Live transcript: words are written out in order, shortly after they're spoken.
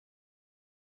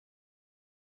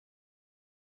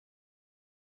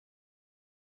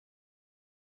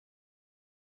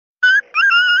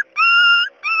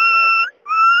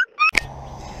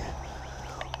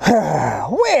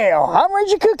Well, I'm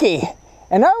Ranger Kooky,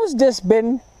 and I was just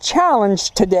been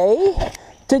challenged today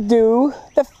to do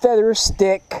the feather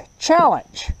stick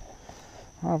challenge.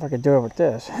 I don't know if I can do it with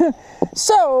this.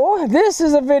 So, this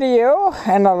is a video,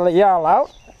 and I'll let y'all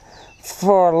out,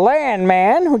 for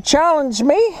Landman, who challenged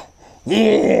me.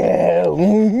 Yeah!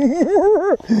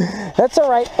 That's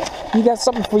alright. You got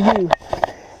something for you.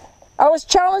 I was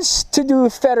challenged to do a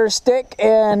feather stick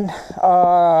and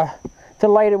to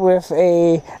light it with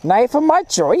a knife of my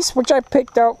choice, which I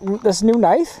picked out this new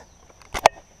knife.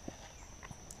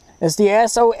 It's the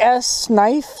SOS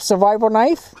knife, survival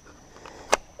knife.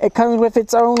 It comes with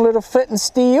its own little flint and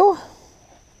steel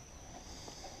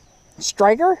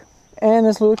striker and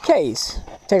this little case.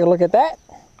 Take a look at that.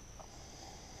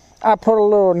 I put a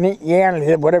little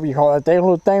whatever you call that thing, a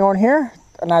little thing on here,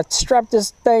 and I strapped this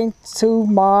thing to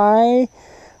my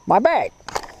bag.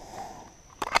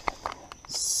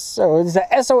 So it's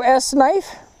a SOS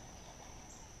knife.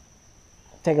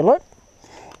 Take a look.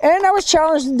 And I was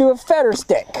challenged to do a feather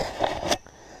stick.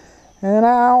 And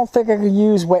I don't think I could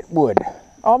use wet wood.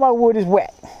 All my wood is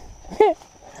wet.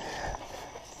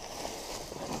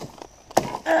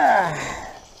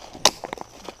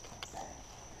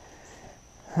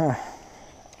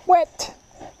 Wet.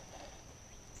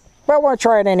 But I want to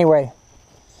try it anyway.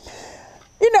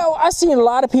 You know, I've seen a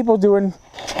lot of people doing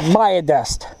Maya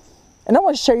dust. And I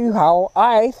want to show you how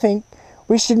I think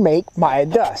we should make Maya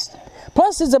dust.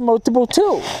 Plus, it's a multiple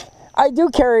tool. I do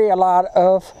carry a lot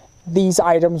of these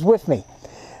items with me.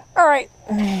 Alright.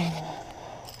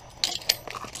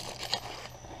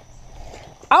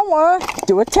 I want to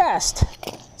do a test.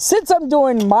 Since I'm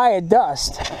doing Maya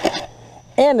dust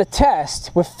and a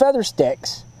test with feather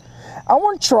sticks, I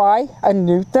want to try a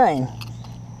new thing.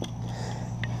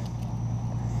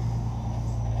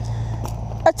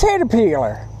 A tater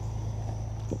peeler.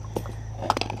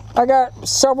 I got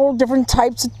several different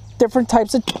types of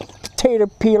potato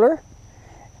peeler,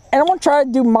 and I want to try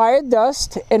to do Maya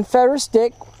dust and feather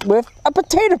stick with a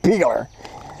potato peeler.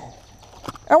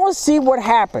 I want to see what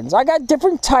happens. I got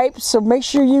different types, so make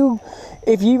sure you,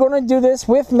 if you're going to do this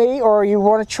with me or you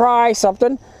want to try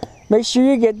something, make sure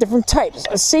you get different types.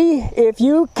 See if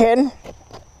you can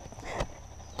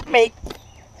make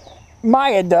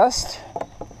Maya dust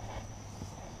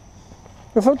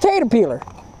with a potato peeler.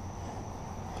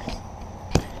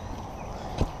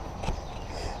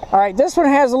 Alright, this one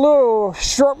has a little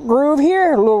sharp groove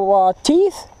here, a little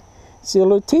teeth. See a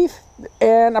little teeth?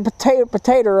 And a potato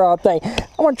thing. I'm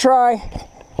going to try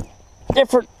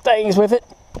different things with it.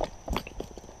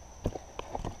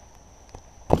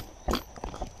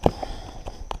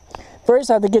 First,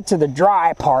 I have to get to the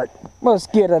dry part. Let's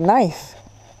get a knife.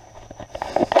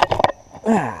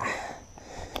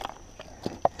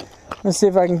 Let's see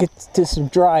if I can get to some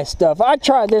dry stuff. I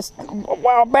tried this a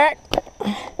while back.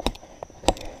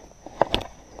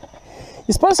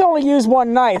 You're supposed to only use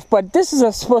one knife, but this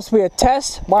is supposed to be a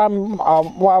test while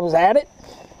I was at it.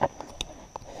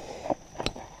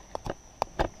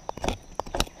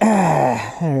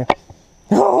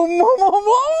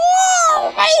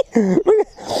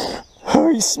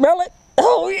 Oh, you smell it?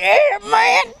 Oh yeah,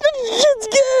 man, this shit's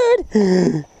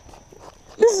good.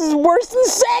 This is worse than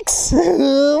sex.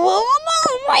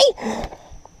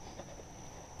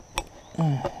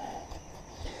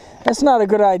 That's not a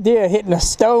good idea, hitting a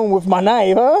stone with my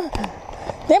knife, huh?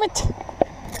 Damn it!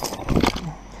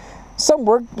 Some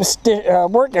work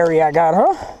area I got,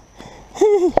 huh?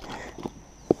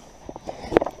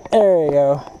 There you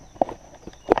go.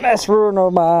 That's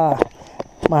ruining my.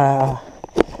 Well,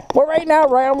 right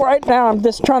now, I'm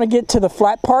just trying to get to the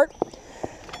flat part.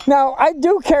 Now, I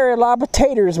do carry a lot of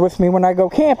potatoes with me when I go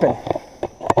camping,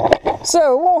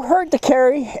 so it won't hurt to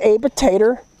carry a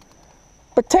potato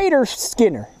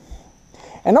skinner.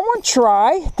 And I want to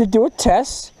try to do a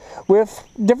test with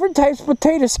different types of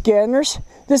potato skinners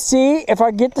to see if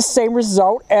I get the same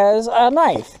result as a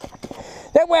knife.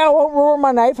 That way I won't ruin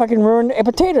my knife, I can ruin a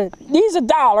potato. These are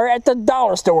 $1 at the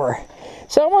dollar store.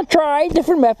 So I'm going to try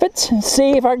different methods and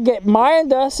see if I can get Maya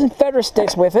dust and feather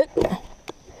sticks with it.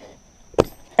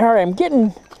 Alright, I'm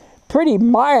getting pretty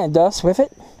Maya dust with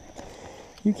it.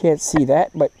 You can't see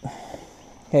that, but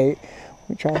hey,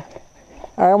 we try.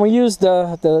 Alright, I'm going to use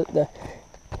the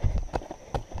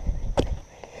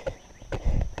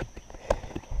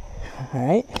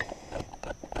Alright,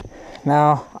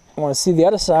 now I want to see the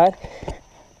other side.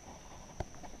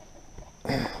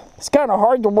 It's kind of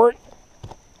hard to work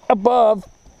above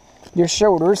your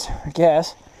shoulders, I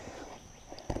guess.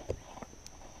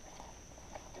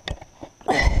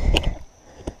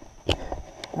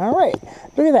 Alright,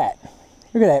 look at that.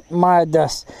 Look at that Maya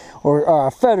dust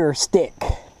or feather stick.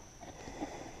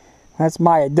 That's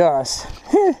Maya dust.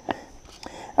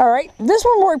 Alright, this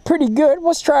one worked pretty good.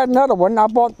 Let's try another one. I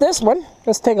bought this one.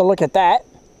 Let's take a look at that.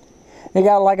 It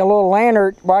got like a little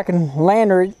lantern where I can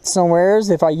lantern it somewhere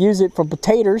if I use it for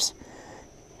potatoes.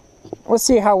 Let's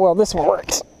see how well this one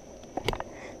works.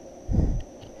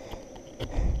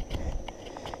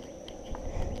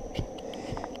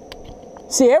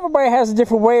 See, everybody has a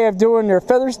different way of doing their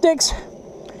feather sticks.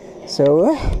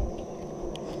 So,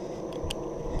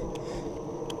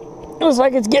 looks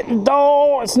like it's getting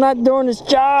dull. It's not doing its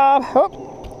job. Oh.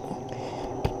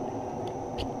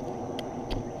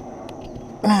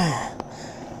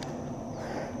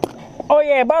 Oh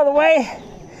yeah, by the way,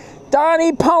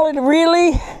 Donnie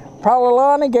Polylani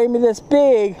gave me this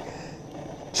big,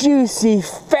 juicy,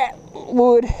 fat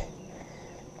wood.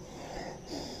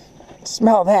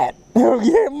 Smell that. Oh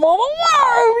yeah, Mama,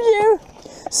 you.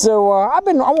 So I'm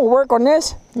gonna work on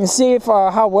this and see if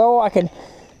how well I can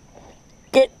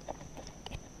get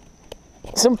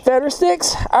some feather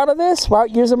sticks out of this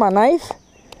without using my knife.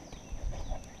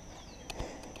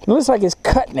 It looks like it's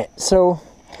cutting it, so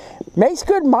makes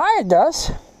good Maya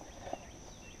dust.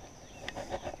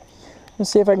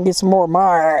 Let's see if I can get some more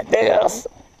Maya dust.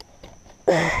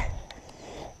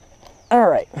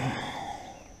 Alright.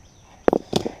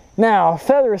 Now,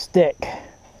 feather stick.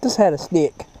 Just had a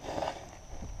stick.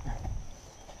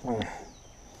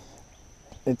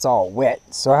 It's all wet,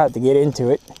 so I have to get into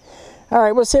it.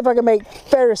 Alright, let's see if I can make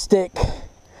feather stick.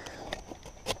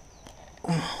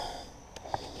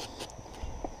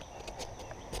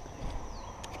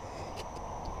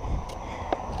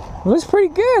 Looks pretty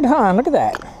good, huh? Look at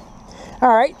that.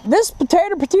 Alright, this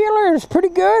potato peeler is pretty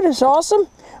good. It's awesome.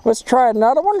 Let's try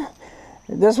another one.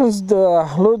 This one's a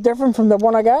little different from the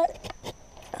one I got.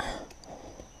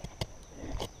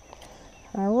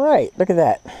 Alright, look at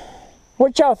that.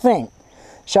 What y'all think?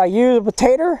 Should I use a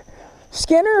potato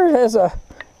skinner as a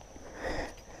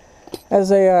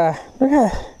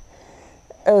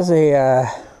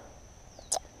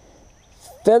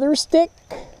feather stick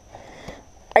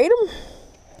item?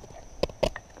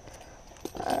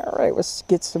 Alright, let's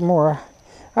get some more.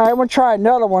 Alright, I'm gonna try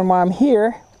another one while I'm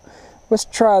here. Let's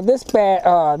try this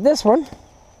this one.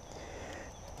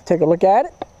 Take a look at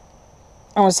it.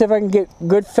 I want to see if I can get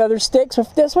good feather sticks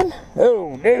with this one.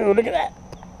 Oh no, look at that.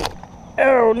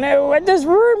 Oh no, I just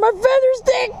ruined my feather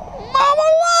stick. Mama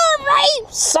love, right?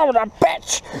 Son of a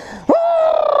bitch.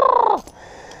 Ah!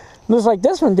 Looks like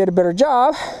this one did a better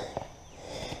job.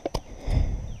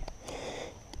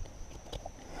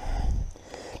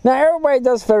 Now everybody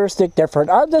does feather stick different.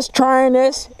 I'm just trying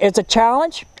this. It's a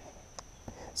challenge.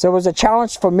 So it was a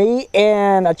challenge for me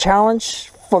and a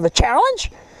challenge for the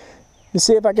challenge. To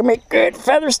see if I can make good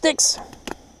feather sticks.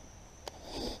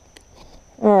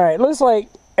 Alright, looks like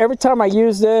every time I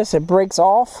use this it breaks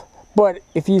off. But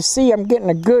if you see, I'm getting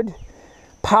a good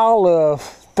pile of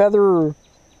feather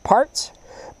parts.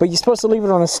 But you're supposed to leave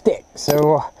it on a stick.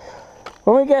 So,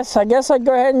 I guess I'd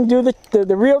go ahead and do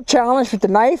the real challenge with the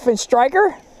knife and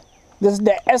striker. This is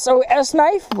the SOS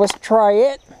knife. Let's try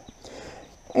it.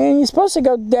 And you're supposed to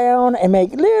go down and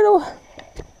make little...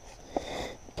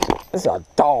 This is a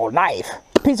dull knife.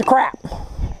 Piece of crap.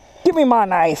 Give me my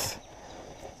knife.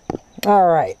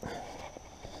 Alright.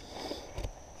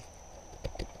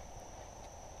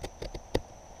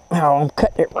 Now I'm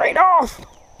cutting it right off.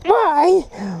 Why?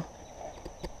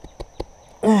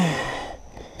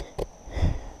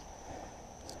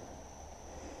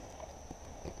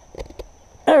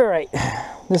 Alright.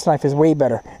 This knife is way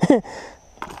better.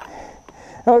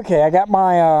 Okay, I got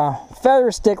my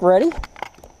feather stick ready.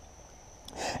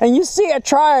 And you see I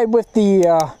tried with the,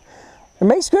 it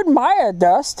makes good Maya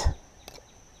dust.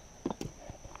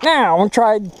 Now, I'm going to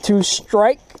try to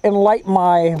strike and light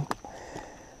my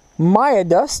Maya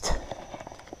dust.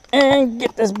 And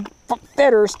get this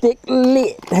feather stick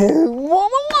lit.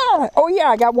 Oh yeah,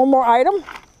 I got one more item.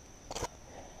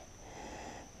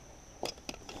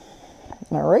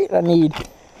 Alright, I need...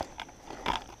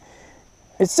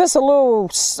 It's just a little,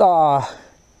 it's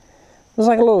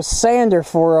like a little sander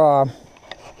for,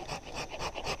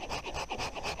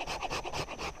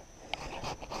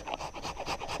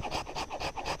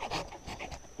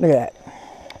 look at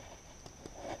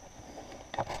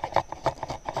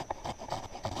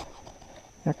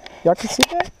that. Y'all can see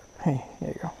that? Hey,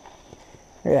 there you go.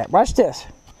 Look at that. Watch this.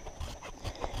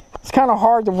 It's kind of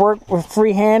hard to work with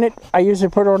free-handed. I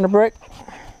usually put it on the brick.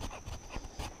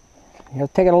 You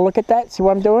taking a look at that? See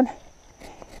what I'm doing?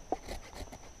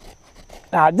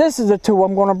 Now, this is the tool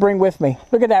I'm going to bring with me.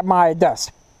 Look at that Maya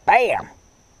dust. Bam!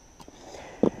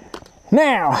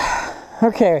 Now,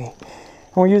 okay.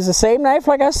 I'm going to use the same knife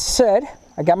like I said.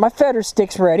 I got my feather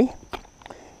sticks ready.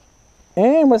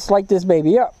 And let's light this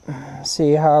baby up.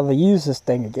 See how to use this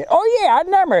thing again. Oh yeah, I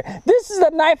remember. This is the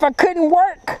knife I couldn't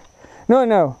work.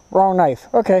 No, wrong knife.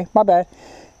 Okay, my bad.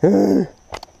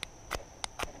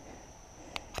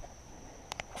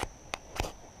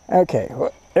 Okay,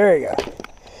 well, there you go.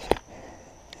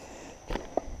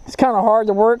 It's kind of hard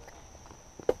to work,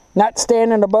 not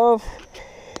standing above.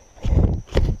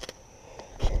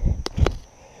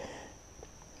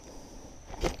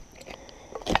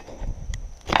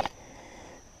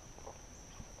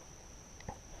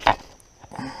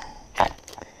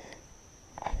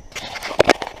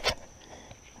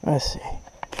 Let's see.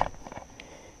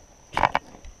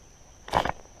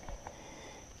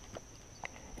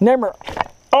 Remember,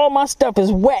 all my stuff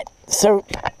is wet, so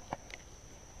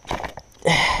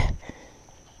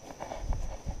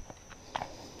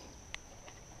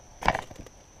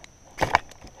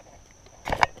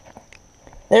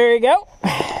there you go.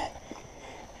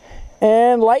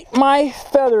 And light my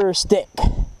feather stick.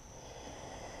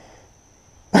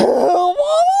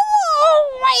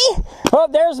 Well,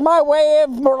 there's my way of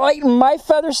lighting my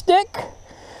feather stick.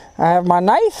 I have my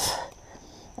knife.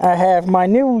 I have my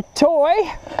new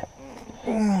toy.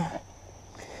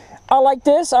 I like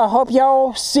this. I hope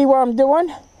y'all see what I'm doing.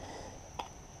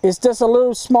 It's just a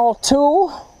little small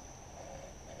tool.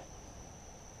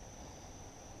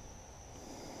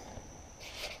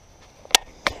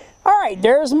 Alright,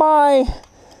 there's my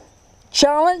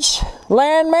challenge.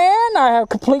 Landman, I have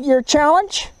complete your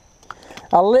challenge.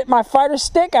 I lit my fighter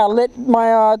stick. I lit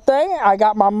my thing. I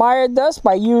got my Maya dust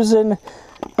by using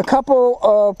a couple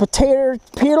of potato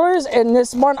peelers, and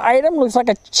this one item looks like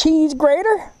a cheese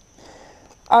grater.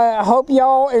 I hope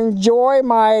y'all enjoy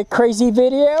my crazy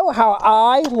video how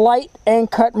I light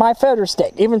and cut my feather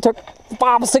stick. Even took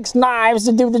 5 or 6 knives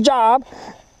to do the job.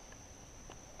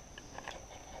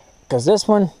 Because this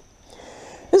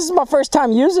is my first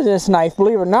time using this knife,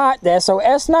 believe it or not. The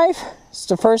SOS knife, it's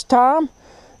the first time.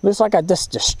 Looks like I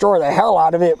just destroyed the hell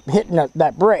out of it hitting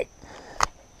that brick.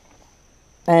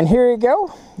 And here you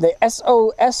go, the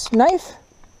SOS knife.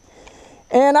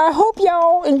 And I hope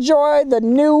y'all enjoy the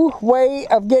new way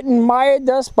of getting Maya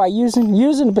dust by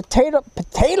using a potato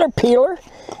peeler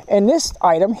and this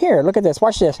item here. Look at this,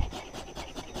 watch this.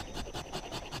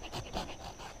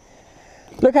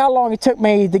 Look how long it took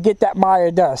me to get that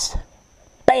Maya dust.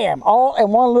 Bam, all in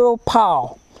one little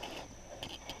pile.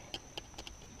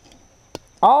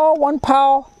 All one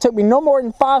pile. Took me no more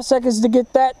than 5 seconds to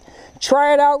get that.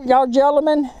 Try it out, y'all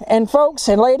gentlemen and folks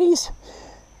and ladies.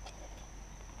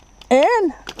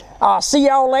 And I'll see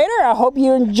y'all later. I hope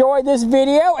you enjoyed this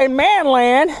video. And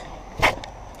ManLand,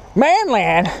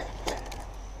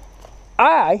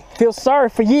 I feel sorry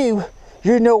for you.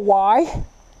 You know why?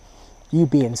 You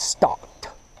being stalked.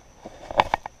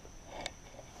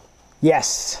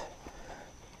 Yes.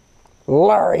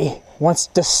 Larry wants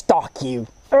to stalk you.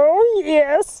 Oh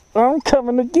yes, I'm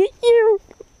coming to get you,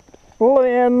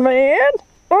 Landman.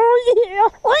 Oh yeah.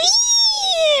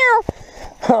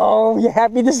 Oh, you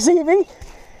happy to see me?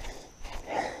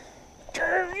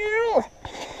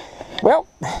 Well,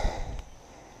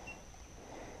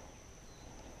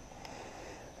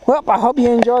 I hope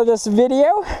you enjoyed this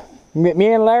video.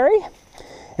 Me and Larry.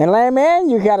 And Landman,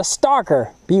 you got a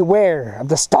stalker. Beware of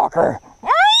the stalker.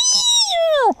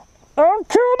 I'm coming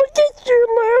to get you,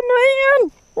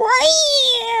 Landman.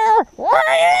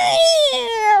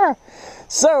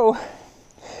 So,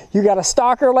 you got a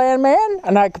stalker, Landman,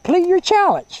 and I complete your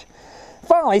challenge.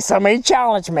 Finally, somebody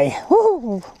challenged me.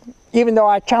 Woo. Even though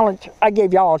I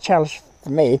gave y'all a challenge for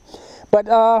me. But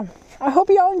I hope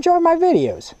y'all enjoy my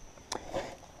videos.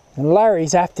 And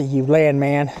Larry's after you,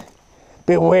 Landman.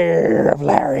 Beware of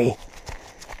Larry.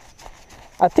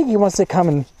 I think he wants to come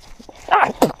and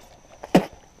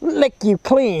lick you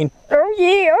clean. Oh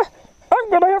yeah, I'm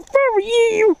gonna have fun with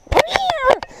you.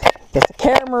 That's the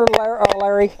camera,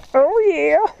 Larry. Oh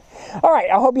yeah. All right,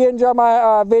 I hope you enjoy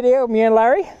my video, me and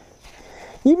Larry.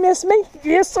 You miss me?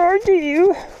 Yes, I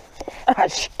do.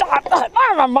 Stop that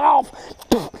out of my mouth.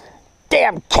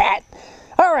 Damn cat.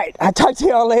 All right, I'll talk to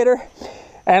y'all later.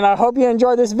 And I hope you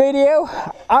enjoyed this video.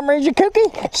 I'm Ranger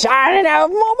Kooky, signing out.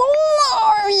 More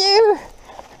of you.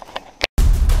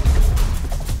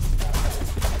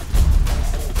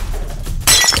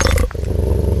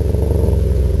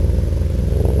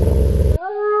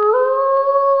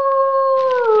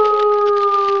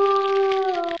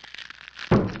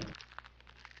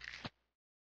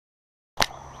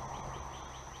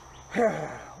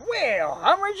 Well,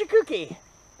 I'm Ranger Kooky,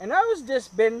 and I was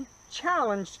just been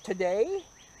challenged today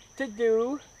to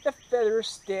do the feather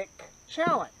stick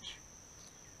challenge.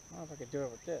 I don't know if I could do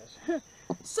it with this.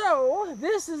 So,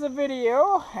 this is a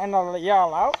video, and I'll let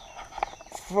y'all out.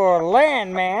 for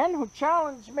Landman, who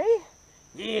challenged me.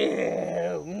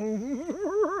 Yeah.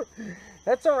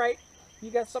 That's alright.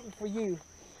 You got something for you.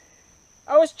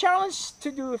 I was challenged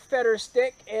to do a feather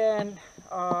stick and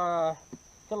to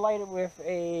light it with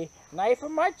a knife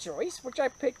of my choice, which I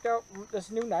picked up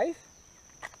this new knife.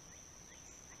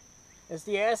 It's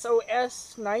the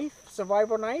SOS knife,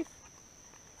 survival knife.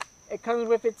 It comes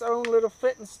with its own little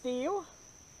flint and steel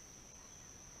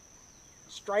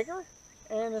striker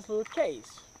and this little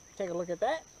case. Take a look at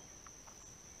that.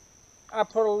 I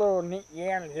put a little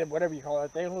whatever you call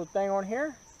that thing, little thing on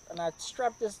here, and I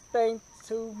strap this thing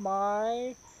to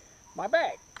my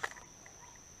bag.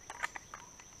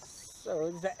 So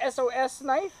it's the SOS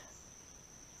knife.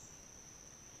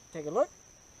 Take a look.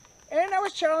 And I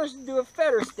was challenged to do a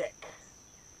feather stick.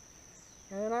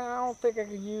 And I don't think I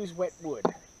can use wet wood.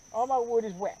 All my wood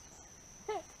is wet.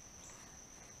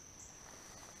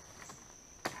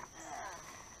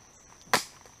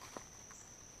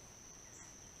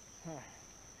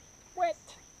 Wet.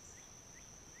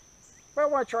 But I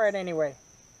want to try it anyway.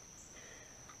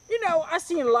 You know, I've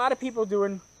seen a lot of people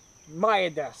doing Maya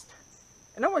dust.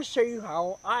 And I want to show you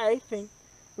how I think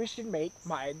we should make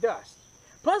Maya dust.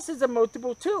 Plus, it's a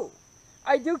multiple tool.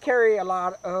 I do carry a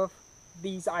lot of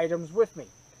these items with me.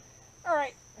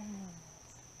 Alright.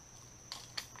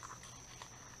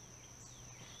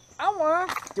 I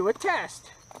want to do a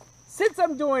test. Since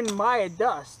I'm doing Maya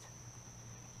dust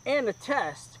and a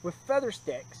test with feather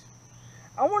sticks,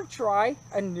 I want to try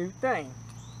a new thing.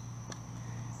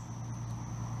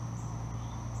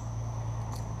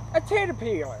 A potato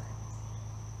peeler.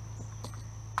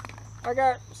 I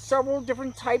got several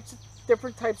different types of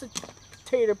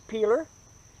potato peeler,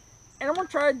 and I'm gonna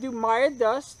try to do Maya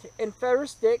dust and feather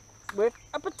stick with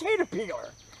a potato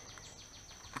peeler.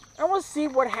 I want to see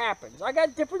what happens. I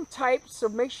got different types, so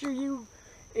make sure you,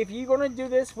 if you're gonna do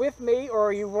this with me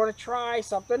or you want to try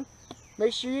something,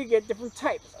 make sure you get different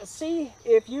types. See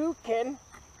if you can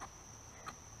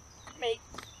make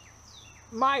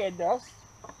Maya dust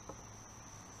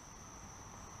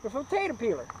with a potato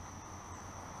peeler.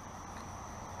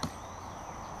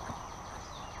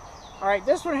 Alright,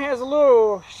 this one has a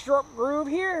little sharp groove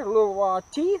here, a little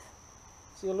teeth.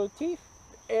 See a little teeth?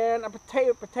 And a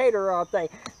potato thing.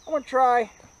 I'm going to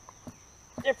try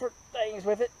different things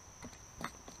with it.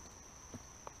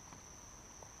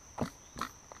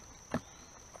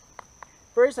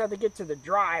 First I have to get to the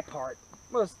dry part.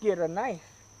 Let's get a knife.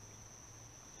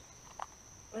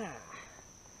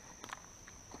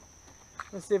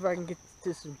 Let's see if I can get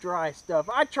to some dry stuff.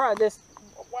 I tried this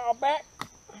a while back.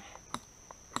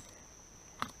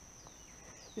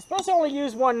 You're supposed to only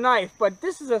use one knife, but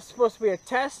this is supposed to be a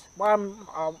test while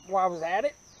I was at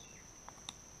it.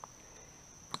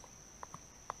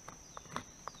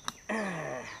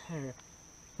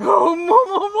 Oh,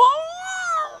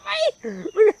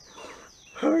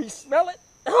 oh, you smell it?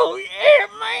 Oh yeah,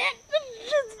 man, this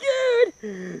shit's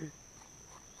good.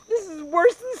 This is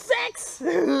worse than sex.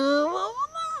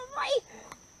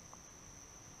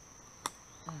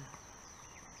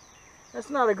 That's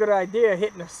not a good idea,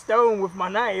 hitting a stone with my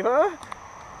knife, huh?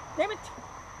 Damn it.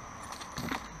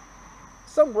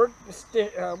 Some work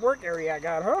area I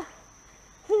got, huh?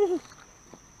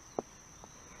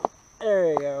 There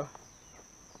you go.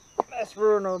 That's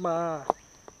ruining my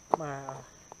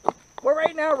well,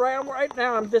 right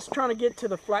now I'm just trying to get to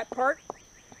the flat part.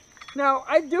 Now,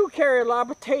 I do carry a lot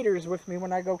of potatoes with me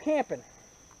when I go camping.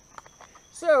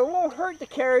 So, it won't hurt to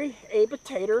carry a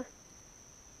potato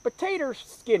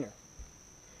skinner.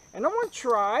 And I'm going to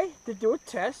try to do a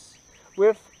test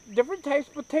with different types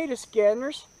of potato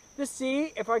skinners to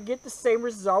see if I get the same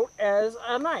result as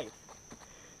a knife.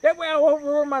 That way I won't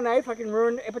ruin my knife, I can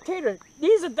ruin a potato.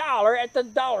 These are $1 at the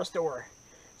dollar store.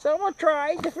 So I'm going to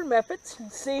try different methods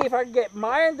and see if I can get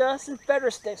Maya dust and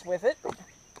feather sticks with it.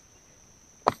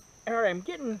 Alright, I'm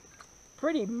getting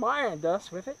pretty Maya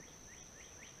dust with it.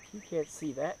 You can't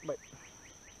see that, but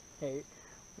hey,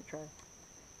 let me try.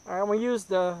 Alright, I'm going to use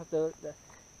the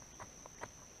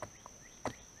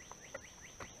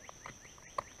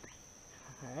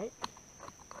Alright.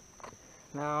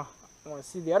 Now, I want to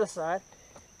see the other side.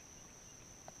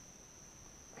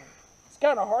 It's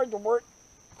kind of hard to work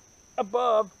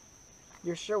above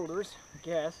your shoulders, I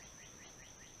guess.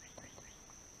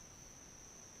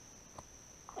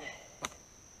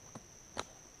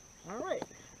 Alright,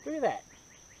 look at that.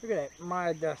 Look at that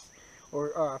Maya dust,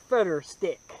 or feather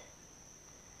stick.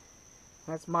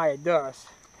 That's Maya dust.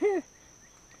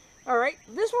 Alright,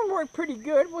 this one worked pretty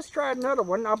good. Let's try another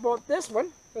one. I bought this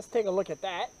one. Let's take a look at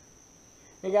that.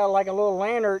 You got like a little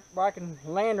lantern, I can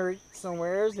lantern it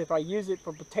somewhere if I use it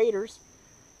for potatoes.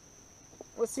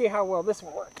 Let's see how well this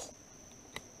one works.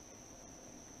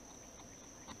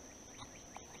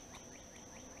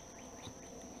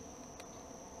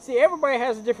 See, everybody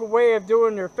has a different way of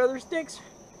doing their feather sticks.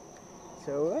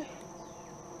 So,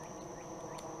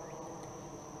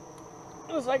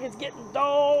 looks like it's getting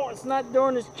dull. It's not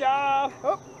doing its job.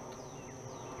 Oh.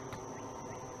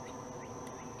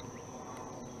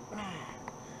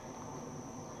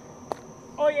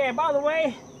 Oh yeah, by the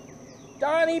way,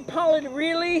 Donnie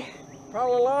Pollilani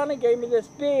gave me this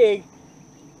big,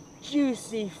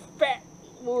 juicy, fat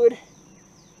wood.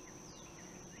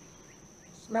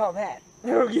 Smell that.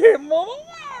 Oh yeah, mama,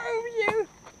 you.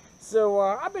 So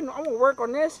I'm gonna work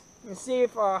on this and see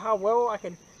if how well I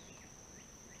can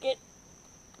get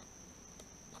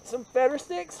some feather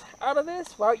sticks out of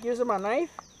this without using my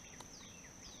knife.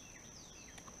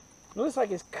 It looks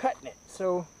like it's cutting it,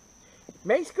 so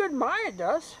makes good Maya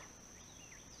dust.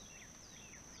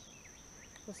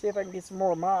 Let's see if I can get some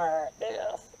more Maya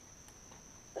dust.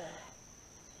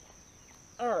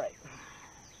 Alright.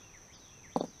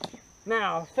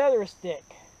 Now, feather stick.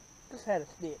 Just had a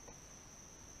stick.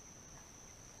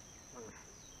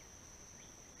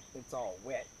 It's all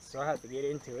wet, so I have to get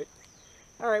into it.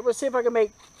 Alright, let's see if I can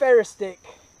make feather stick.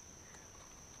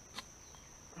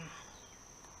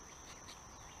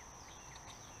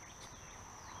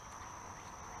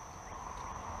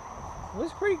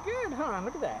 Looks pretty good, huh?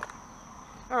 Look at that.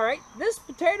 Alright, this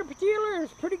potato peeler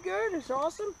is pretty good. It's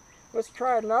awesome. Let's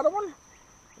try another one.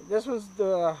 This one's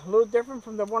a little different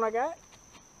from the one I got.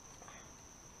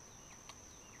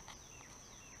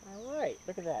 Alright,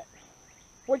 look at that.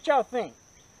 What y'all think?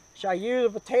 Should I use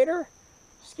a potato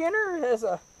skinner as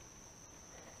a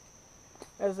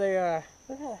feather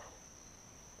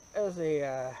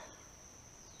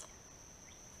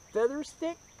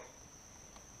stick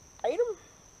item?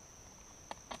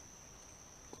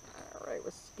 Alright,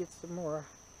 let's get some more.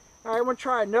 Alright, I'm gonna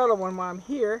try another one while I'm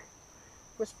here.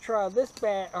 Let's try this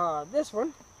this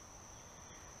one.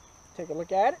 Take a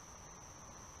look at it.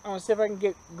 I want to see if I can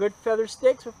get good feather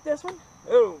sticks with this one.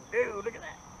 Oh no, look at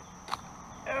that.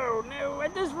 Oh no, I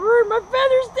just ruined my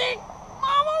feather stick.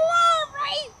 Mama love,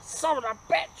 right? Son of a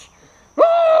bitch.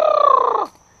 Oh!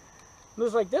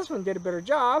 Looks like this one did a better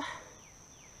job.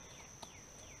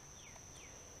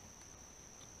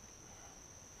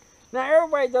 Now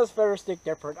everybody does feather stick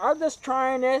different. I'm just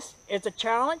trying this. It's a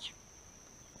challenge.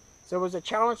 So it was a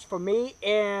challenge for me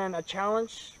and a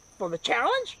challenge for the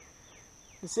challenge.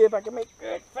 To see if I can make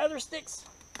good feather sticks.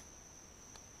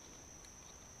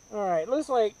 Alright, looks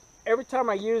like every time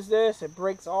I use this it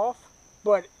breaks off.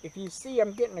 But if you see,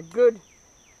 I'm getting a good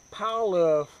pile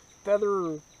of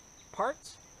feather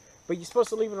parts. But you're supposed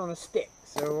to leave it on a stick.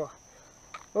 So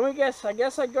let me guess. I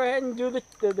guess I'd go ahead and do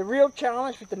the real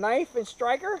challenge with the knife and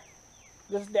striker.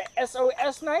 This is the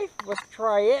SOS knife. Let's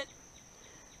try it.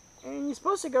 And you're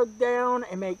supposed to go down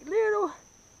and make little...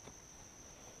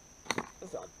 This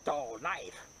is a dull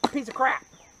knife. Piece of crap.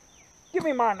 Give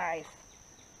me my knife.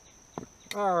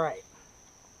 Alright.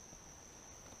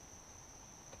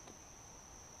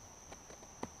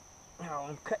 Now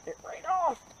I'm cutting it right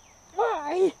off.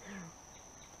 Why?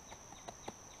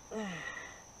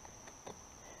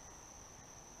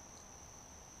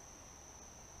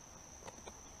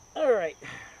 Alright.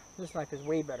 This knife is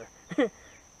way better.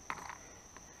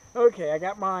 Okay, I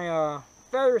got my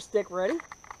feather stick ready.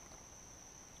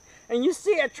 And you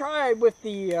see I tried with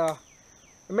the,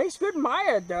 it makes good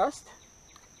Maya dust.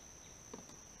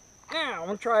 Now, I'm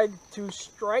going to try to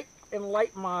strike and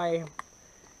light my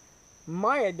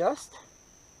Maya dust.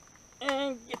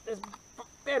 And get this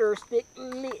feather stick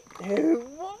lit.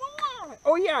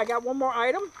 Oh yeah, I got one more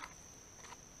item.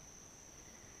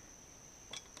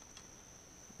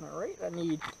 Alright, I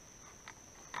need...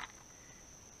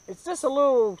 It's just a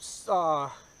little, looks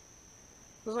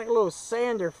like a little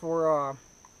sander for,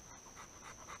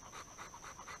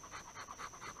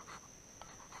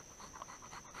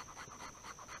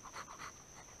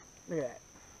 look at that.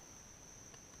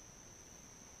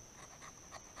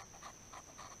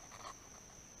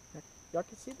 Y'all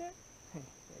can see that? Hey,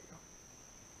 there you go.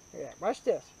 Look at that. Watch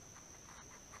this.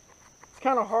 It's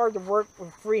kind of hard to work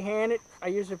with free-handed. I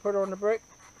usually put it on the brick.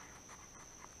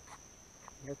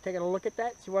 You're taking a look at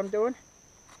that? See what I'm doing?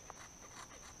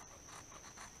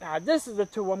 Now, this is the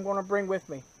tool I'm going to bring with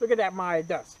me. Look at that Maya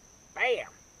dust. Bam!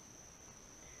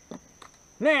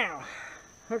 Now,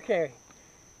 okay.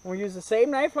 I'm going to use the same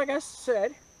knife like I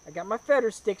said. I got my feather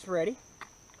sticks ready.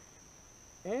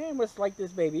 And let's light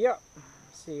this baby up.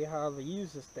 See how to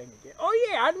use this thing again. Oh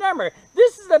yeah, I remember.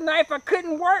 This is the knife I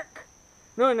couldn't work.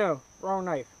 No, wrong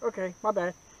knife. Okay, my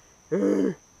bad.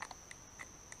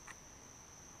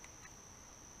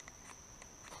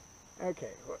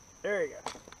 Okay, well, there you go.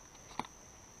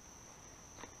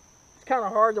 It's kind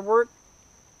of hard to work,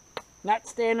 not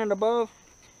standing above.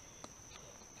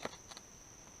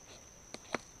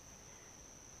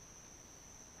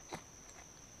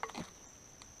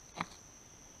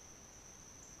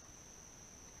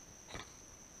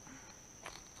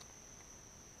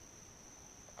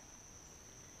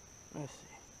 Let's see.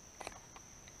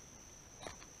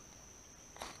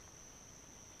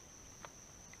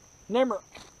 Remember,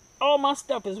 all my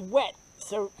stuff is wet,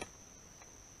 so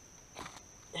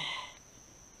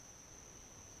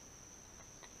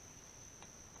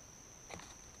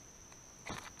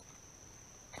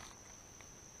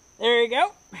there you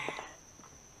go.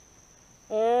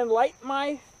 And light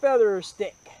my feather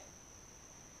stick.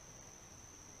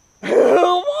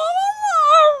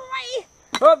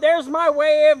 Well, there's my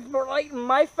way of lighting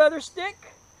my feather stick.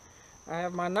 I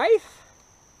have my knife.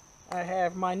 I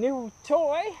have my new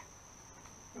toy.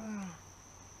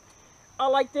 I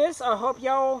like this. I hope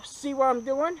y'all see what I'm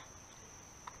doing.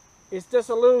 It's just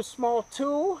a little small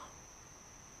tool.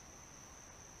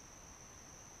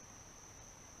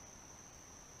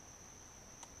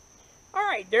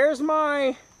 Alright, there's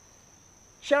my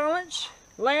challenge.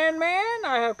 Landman,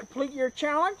 I have completed your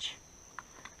challenge.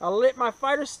 I lit my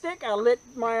fighter stick. I lit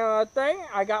my thing.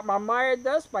 I got my Maya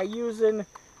dust by using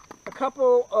a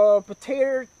couple of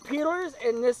potato peelers,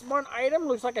 and this one item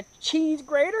looks like a cheese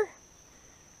grater.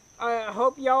 I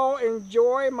hope y'all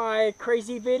enjoy my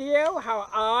crazy video how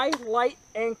I light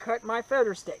and cut my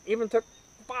feather stick. Even took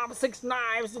 5 or 6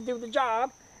 knives to do the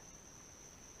job.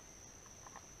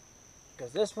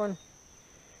 Because this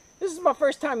is my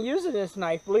first time using this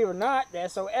knife, believe it or not. The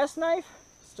SOS knife.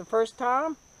 It's the first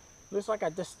time. Looks like I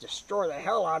just destroyed the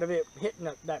hell out of it hitting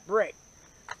that brick.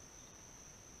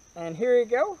 And here you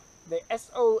go, the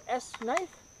SOS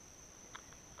knife.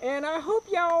 And I hope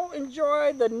y'all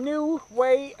enjoy the new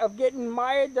way of getting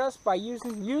Maya dust by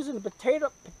using the potato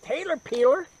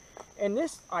peeler and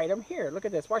this item here. Look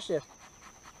at this. Watch this.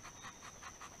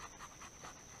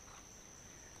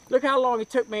 Look how long it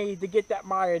took me to get that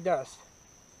Maya dust.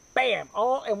 Bam!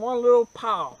 All in one little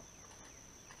pile.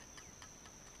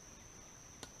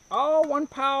 All one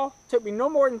pile. Took me no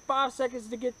more than 5 seconds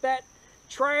to get that.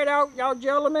 Try it out, y'all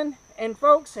gentlemen and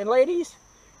folks and ladies.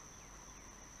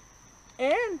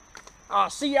 And I'll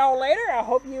see y'all later. I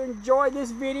hope you enjoyed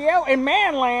this video. And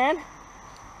ManLand,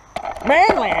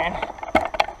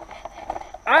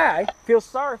 I feel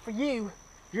sorry for you.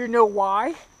 You know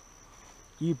why?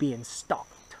 You being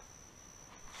stalked.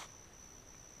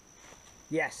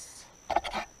 Yes.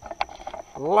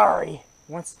 Larry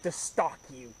wants to stalk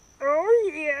you.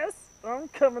 Oh yes, I'm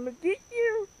coming to get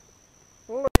you.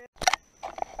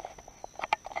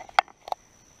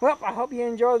 Well, I hope you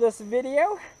enjoyed this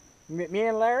video. Me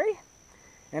and Larry.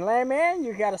 And Landman,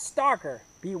 you got a stalker.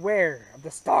 Beware of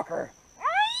the stalker.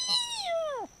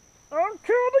 I'm coming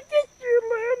to get you,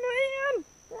 Landman.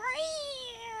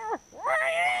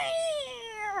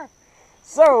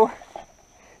 So,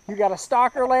 you got a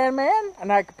stalker, Landman,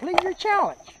 and I complete your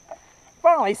challenge.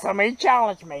 Finally, somebody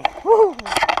challenged me. Woo!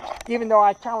 Even though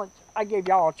I gave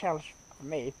y'all a challenge for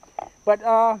me. But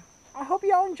I hope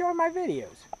y'all enjoy my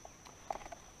videos.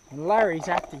 And Larry's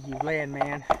after you,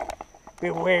 Landman.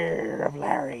 Beware of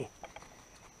Larry.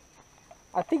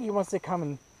 I think he wants to come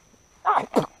and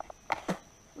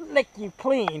lick you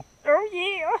clean. Oh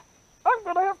yeah, I'm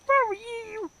gonna have fun with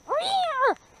you.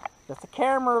 That's the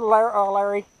camera,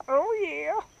 Larry. Oh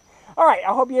yeah. All right,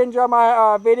 I hope you enjoy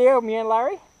my video, me and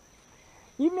Larry.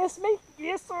 You miss me?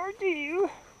 Yes, I do.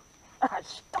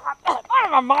 Stop that out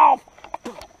of my mouth.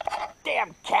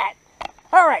 Damn cat.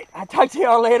 All right, I'll talk to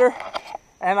y'all later.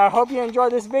 And I hope you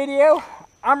enjoyed this video.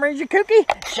 I'm Ranger Kooky,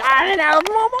 shining out.